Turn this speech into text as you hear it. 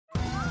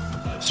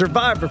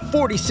Survivor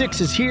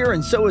 46 is here,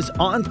 and so is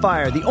On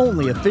Fire, the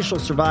only official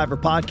Survivor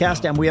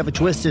podcast, and we have a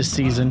twist this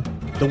season.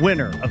 The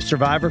winner of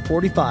Survivor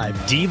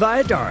 45, Dee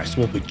Valladares,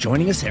 will be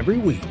joining us every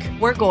week.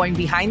 We're going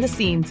behind the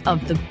scenes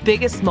of the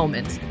biggest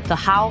moments, the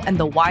how and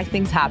the why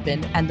things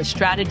happen, and the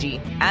strategy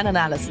and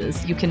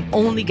analysis you can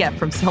only get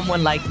from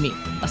someone like me,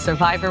 a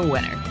Survivor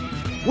winner.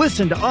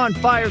 Listen to On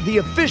Fire, the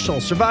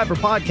official Survivor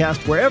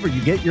podcast, wherever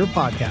you get your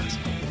podcast.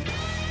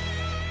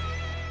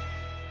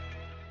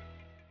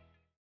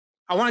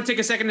 I want to take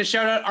a second to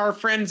shout out our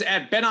friends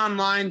at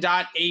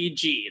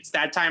betonline.ag. It's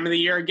that time of the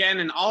year again,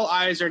 and all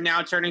eyes are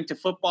now turning to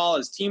football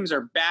as teams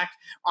are back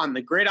on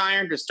the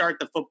gridiron to start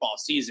the football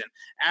season.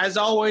 As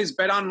always,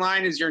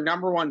 BetOnline is your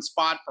number one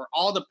spot for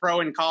all the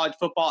pro and college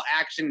football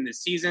action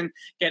this season.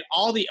 Get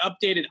all the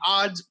updated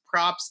odds,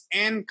 props,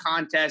 and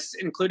contests,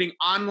 including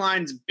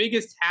online's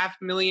biggest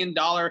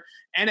 $500,000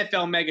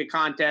 NFL mega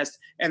contest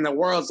and the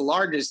world's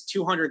largest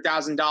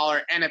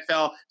 $200,000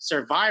 NFL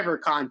Survivor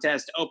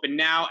contest, open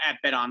now at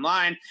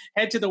BetOnline.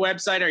 Head to the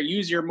website or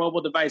use your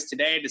mobile device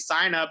today to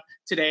sign up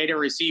today to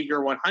receive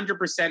your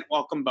 100%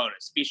 welcome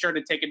bonus. Be sure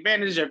to take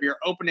advantage of your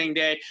opening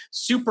day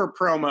super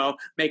promo.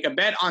 Make a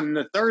bet on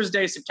the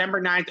Thursday,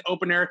 September 9th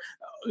opener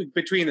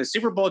between the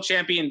Super Bowl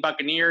champion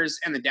Buccaneers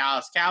and the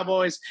Dallas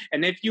Cowboys.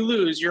 And if you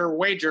lose, your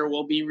wager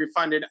will be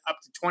refunded up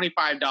to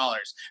 $25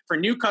 for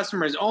new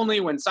customers only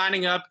when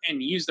signing up, and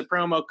use the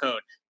promo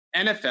code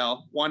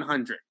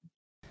NFL100.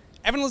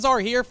 Evan Lazar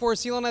here for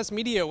CLNS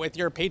Media with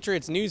your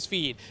Patriots news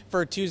feed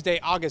for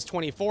Tuesday, August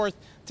 24th.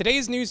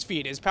 Today's news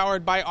feed is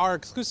powered by our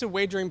exclusive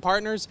wagering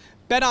partners,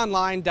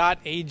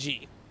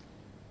 betonline.ag.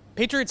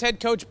 Patriots head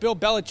coach Bill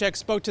Belichick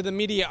spoke to the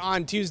media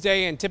on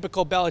Tuesday in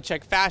typical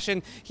Belichick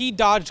fashion. He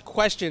dodged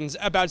questions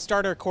about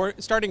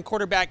starting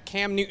quarterback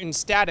Cam Newton's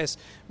status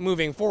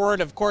moving forward.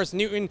 Of course,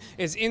 Newton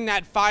is in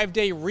that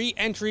 5-day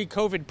re-entry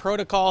COVID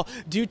protocol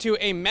due to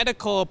a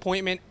medical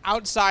appointment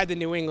outside the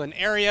New England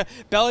area.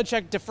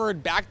 Belichick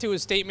deferred back to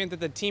his statement that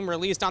the team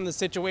released on the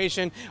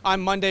situation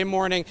on Monday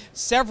morning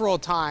several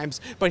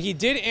times, but he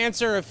did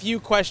answer a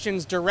few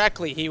questions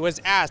directly. He was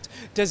asked,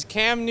 does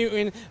Cam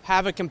Newton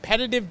have a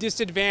competitive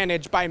disadvantage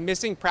by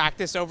missing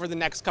practice over the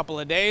next couple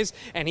of days?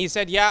 And he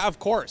said, yeah, of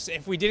course.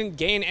 If we didn't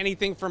gain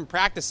anything from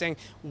practicing,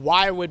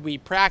 why would we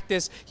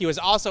practice? He was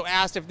also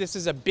asked if this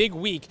is a big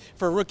week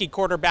for rookie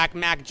quarterback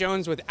Mac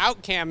Jones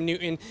without Cam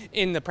Newton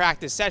in the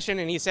practice session,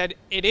 and he said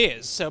it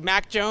is. So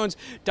Mac Jones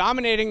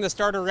dominating the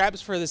starter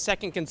reps for the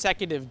second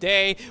consecutive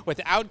day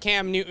without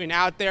Cam Newton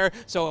out there.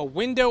 So a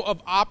window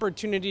of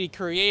opportunity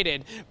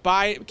created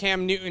by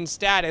Cam Newton's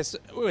status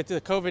with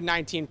the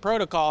COVID-19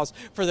 protocols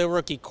for the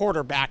rookie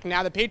quarterback.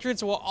 Now the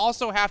Patriots will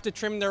also have to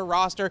trim their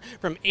roster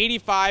from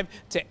 85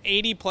 to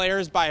 80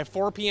 players by a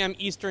 4 p.m.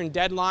 Eastern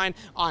deadline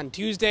on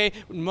Tuesday.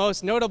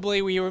 Most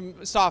notably, we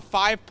saw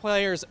 5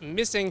 players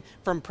missing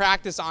from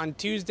practice on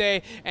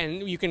Tuesday,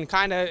 and you can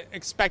kind of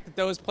expect that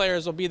those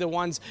players will be the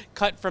ones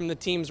cut from the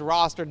team's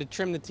roster to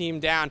trim the team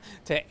down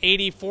to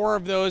 84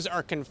 of those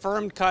are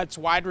confirmed cuts.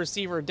 Wide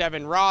receiver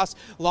Devin Ross,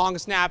 long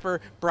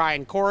snapper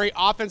Brian Corey,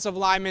 offensive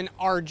lineman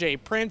R.J.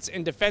 Prince,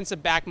 and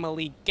defensive back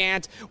Malik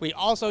Gant. We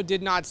also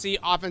did not see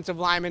offensive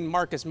lineman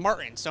Marcus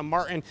Martin. So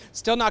Martin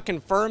still not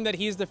confirmed that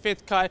he's the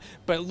 5th cut,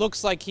 but it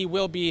looks like he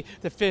will be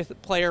the 5th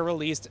player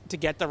released to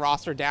get the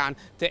roster down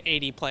to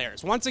 80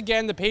 players. Once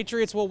again, the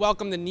Patriots will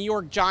welcome the New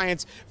York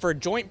Giants for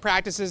joint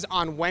practices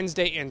on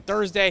Wednesday and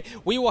Thursday.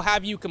 We will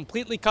have you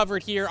completely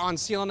covered here on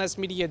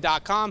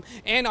clnsmedia.com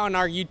and on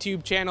our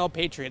YouTube channel,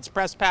 Patriots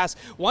Press Pass.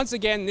 Once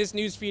again, this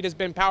news feed has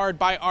been powered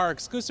by our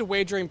exclusive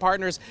wagering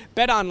partners,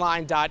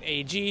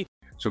 betonline.ag.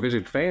 So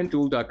visit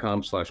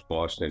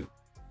fanduel.com/Boston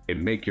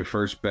and make your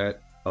first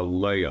bet a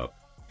layup.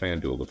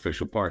 FanDuel,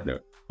 official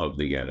partner of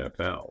the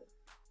NFL.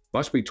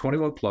 Must be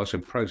 21 plus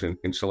and present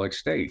in select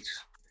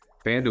states.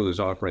 FanDuel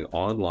is offering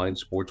online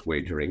sports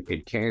wagering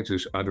in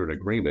Kansas under an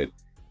agreement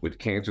with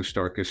Kansas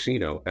Star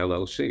Casino,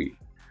 LLC.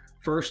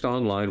 First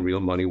online real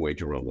money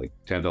wager only.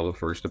 $10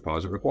 first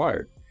deposit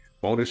required.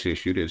 Bonus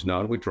issued is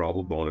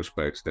non-withdrawable bonus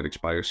bets that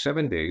expire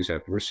 7 days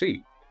after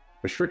receipt.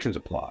 Restrictions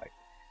apply.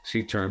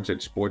 See terms at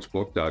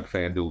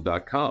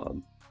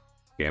sportsbook.fanduel.com.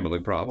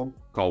 Gambling problem?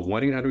 Call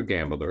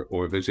 1-800-GAMBLER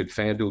or visit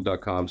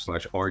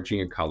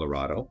fanduel.com/RG in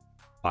Colorado,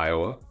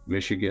 Iowa,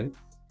 Michigan,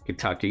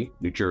 Kentucky,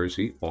 New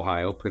Jersey,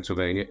 Ohio,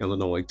 Pennsylvania,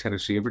 Illinois,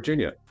 Tennessee, and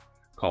Virginia.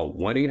 Call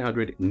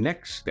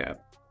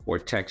 1-800-NEXT-STEP or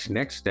text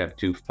NEXT STEP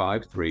to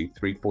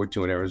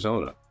 53342 in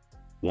Arizona,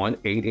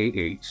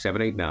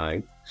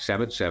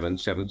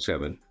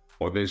 1-888-789-7777,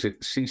 or visit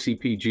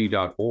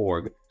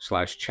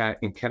ccpg.org/chat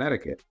in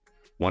Connecticut,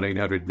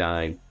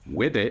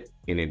 1-800-9-WITH-IT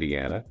in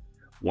Indiana,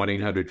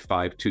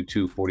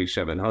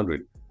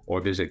 1-800-522-4700,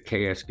 or visit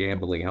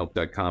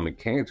ksgamblinghelp.com in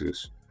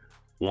Kansas,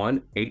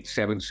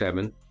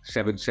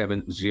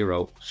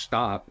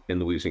 1-877-770-STOP in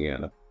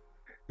Louisiana.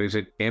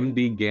 Visit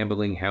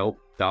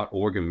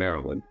mdgamblinghelp.org in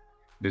Maryland.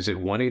 Visit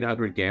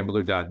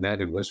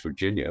 1-800-GAMBLER.net in West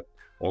Virginia,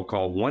 or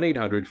call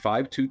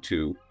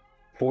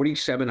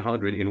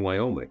 1-800-522-4700 in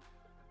Wyoming.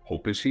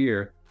 Hope is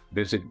here.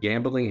 Visit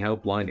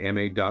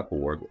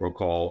gamblinghelplinema.org or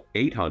call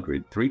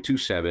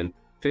 800-327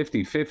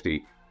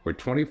 5050 for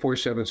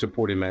 24/7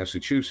 support in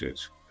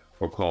Massachusetts,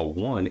 or call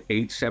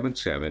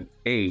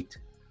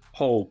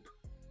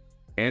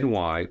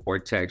 1-877-8-HOPE-NY or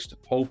text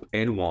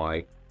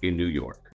HOPE-NY in New York.